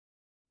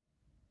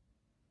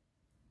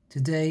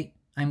Today,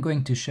 I'm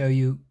going to show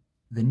you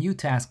the new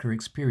Tasker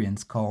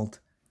experience called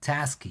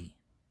Tasky.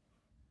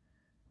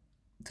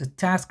 The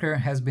Tasker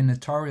has been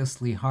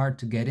notoriously hard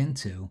to get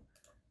into,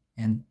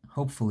 and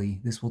hopefully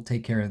this will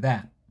take care of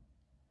that.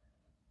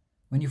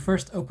 When you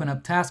first open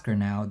up Tasker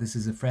now, this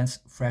is a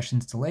fresh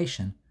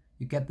installation,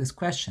 you get this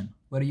question: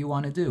 what do you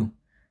want to do?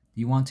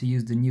 Do you want to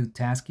use the new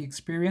Tasky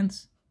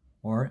experience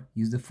or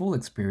use the full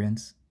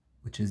experience,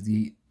 which is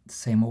the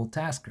same old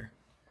Tasker?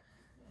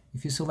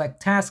 If you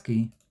select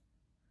Tasky,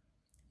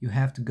 you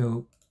have to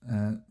go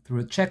through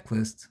a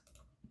checklist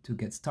to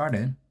get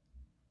started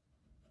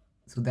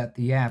so that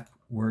the app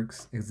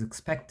works as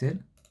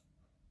expected.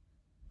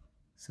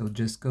 So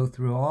just go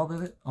through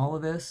all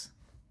of this,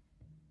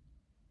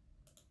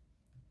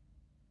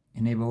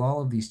 enable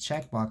all of these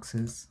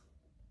checkboxes,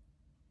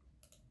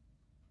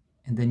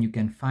 and then you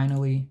can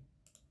finally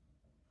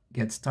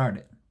get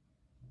started.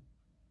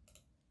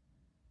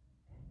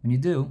 When you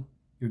do,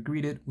 you're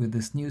greeted with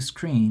this new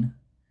screen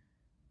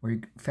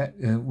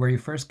where you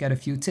first get a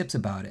few tips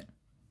about it.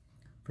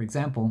 For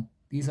example,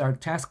 these are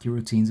Tasky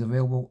routines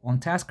available on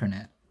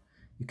TaskerNet.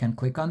 You can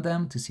click on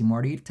them to see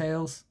more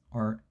details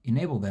or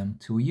enable them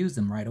to use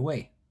them right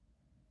away.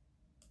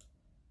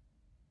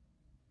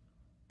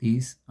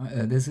 This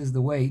is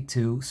the way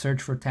to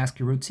search for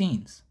Tasky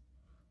routines.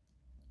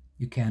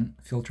 You can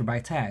filter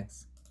by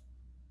tags.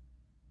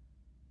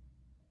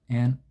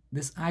 And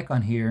this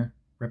icon here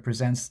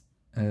represents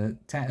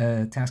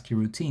Tasky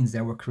routines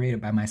that were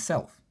created by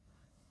myself.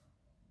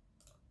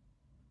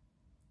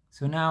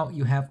 So now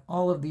you have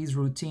all of these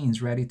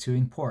routines ready to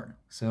import.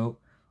 So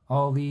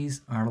all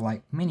these are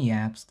like mini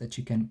apps that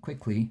you can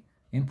quickly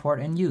import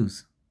and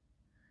use.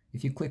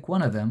 If you click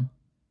one of them,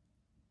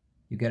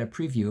 you get a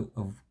preview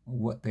of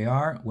what they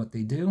are, what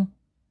they do.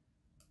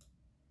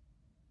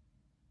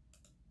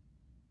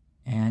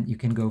 And you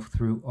can go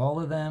through all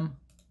of them,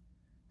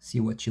 see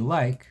what you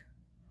like,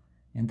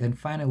 and then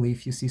finally,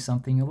 if you see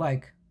something you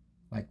like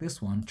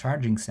this one,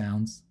 charging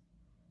sounds,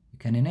 you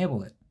can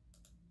enable it.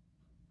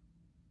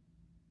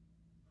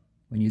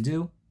 When you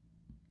do,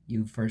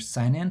 you first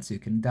sign in so you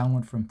can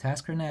download from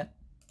TaskerNet,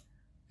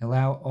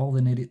 allow all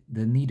the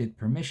needed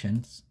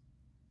permissions.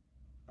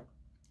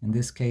 In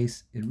this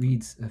case, it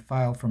reads a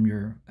file from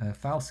your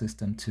file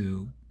system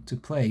to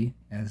play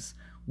as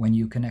when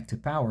you connect to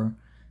power,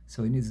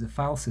 so it needs the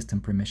file system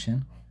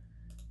permission.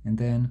 And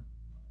then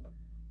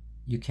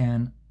you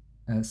can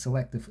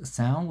select the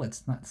sound.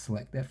 Let's not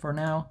select that for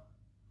now.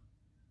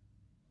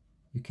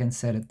 You can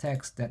set a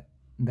text that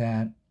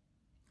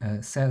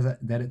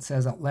it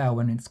says out loud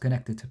when it's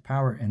connected to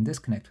power and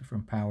disconnected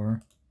from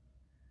power,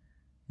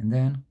 and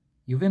then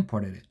you've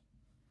imported it.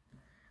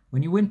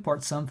 When you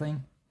import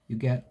something, you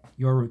get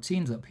your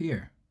routines up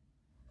here.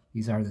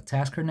 These are the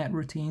TaskerNet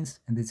routines,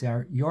 and these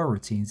are your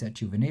routines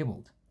that you've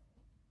enabled.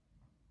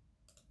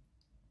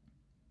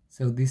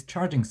 So this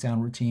charging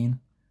sound routine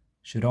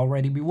should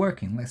already be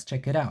working. Let's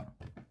check it out.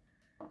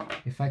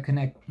 If I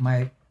connect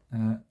my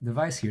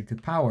device here to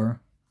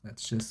power,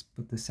 let's just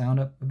put the sound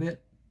up a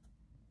bit.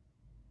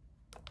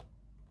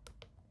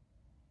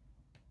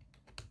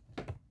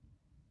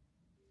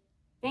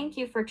 Thank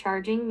you for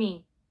charging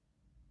me.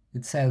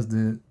 It says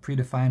the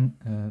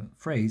predefined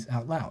phrase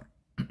out loud.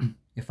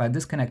 If I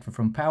disconnect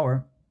from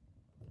power,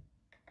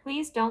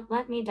 please don't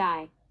let me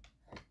die.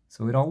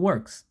 So it all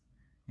works.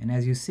 And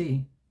as you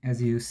see,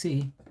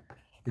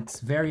 it's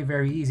very,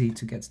 very easy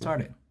to get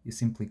started. You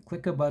simply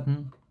click a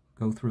button,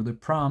 go through the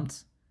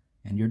prompts,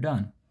 and you're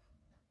done.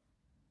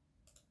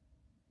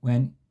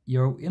 When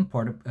you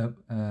import a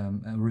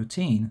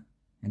routine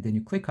and then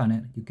you click on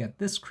it, you get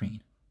this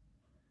screen.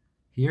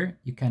 Here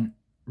you can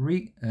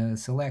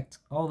select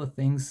all the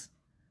things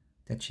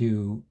that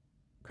you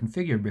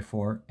configured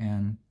before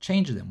and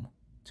change them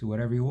to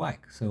whatever you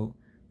like. So,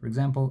 for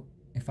example,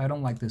 if I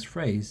don't like this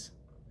phrase,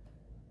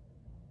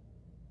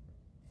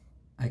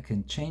 I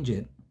can change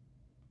it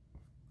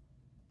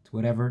to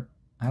whatever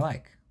I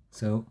like.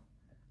 So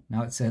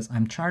now it says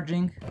I'm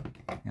charging,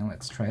 and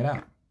let's try it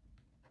out.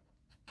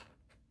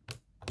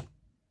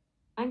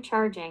 I'm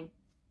charging.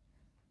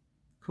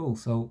 Cool.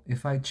 So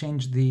if I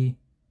change the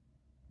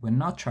when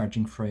not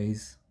charging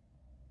phrase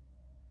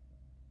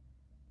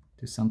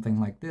to something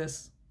like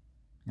this,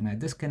 and I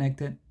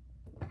disconnect it,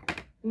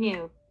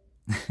 new.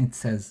 It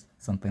says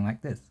something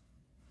like this.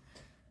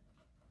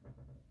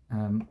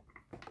 You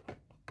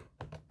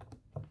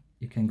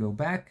can go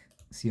back,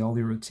 see all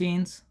the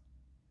routines,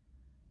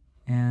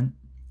 and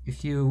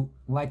if you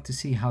like to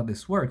see how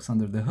this works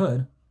under the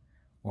hood,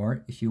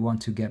 or if you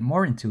want to get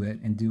more into it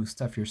and do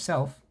stuff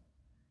yourself,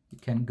 you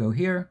can go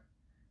here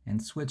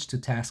and switch to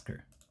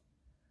Tasker.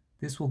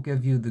 This will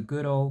give you the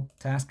good old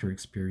Tasker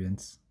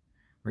experience,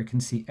 where you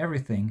can see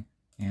everything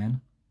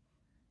and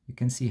you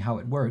can see how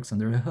it works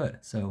under the hood.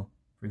 So,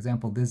 for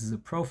example, this is a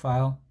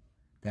profile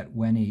that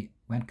when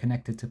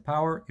connected to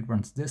power, it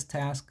runs this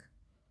task,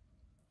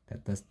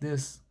 that does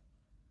this,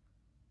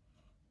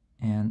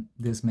 and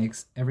this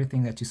makes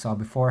everything that you saw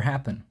before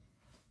happen.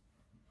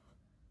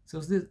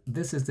 So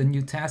this is the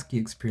new Tasky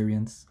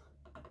experience,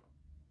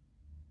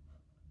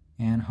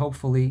 and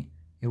hopefully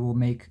it will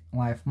make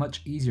life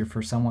much easier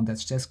for someone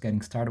that's just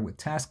getting started with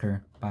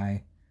Tasker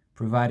by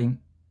providing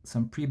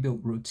some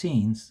pre-built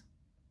routines.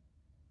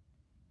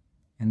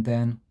 And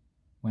then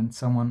when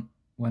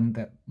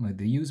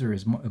the user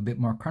is a bit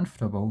more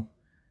comfortable,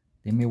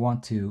 they may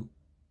want to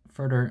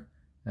further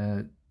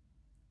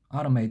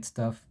automate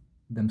stuff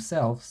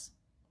themselves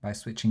by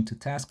switching to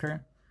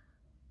Tasker,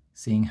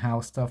 seeing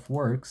how stuff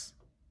works,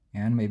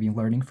 and maybe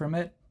learning from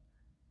it,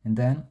 and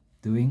then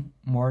doing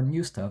more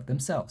new stuff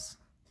themselves.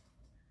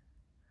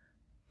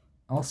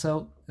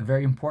 Also,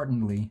 very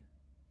importantly,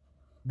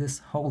 this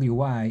whole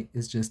UI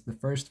is just the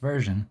first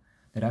version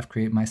that I've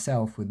created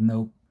myself with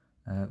no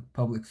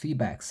public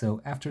feedback.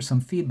 So after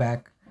some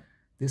feedback,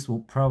 this will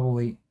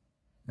probably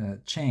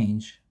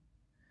change,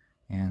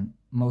 and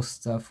most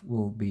stuff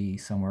will be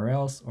somewhere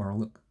else or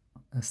look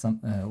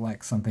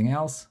like something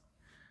else.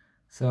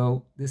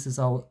 So this is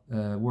all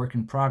work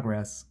in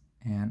progress,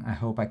 and I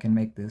hope I can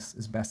make this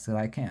as best that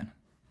I can.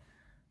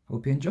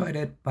 Hope you enjoyed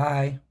it.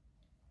 Bye.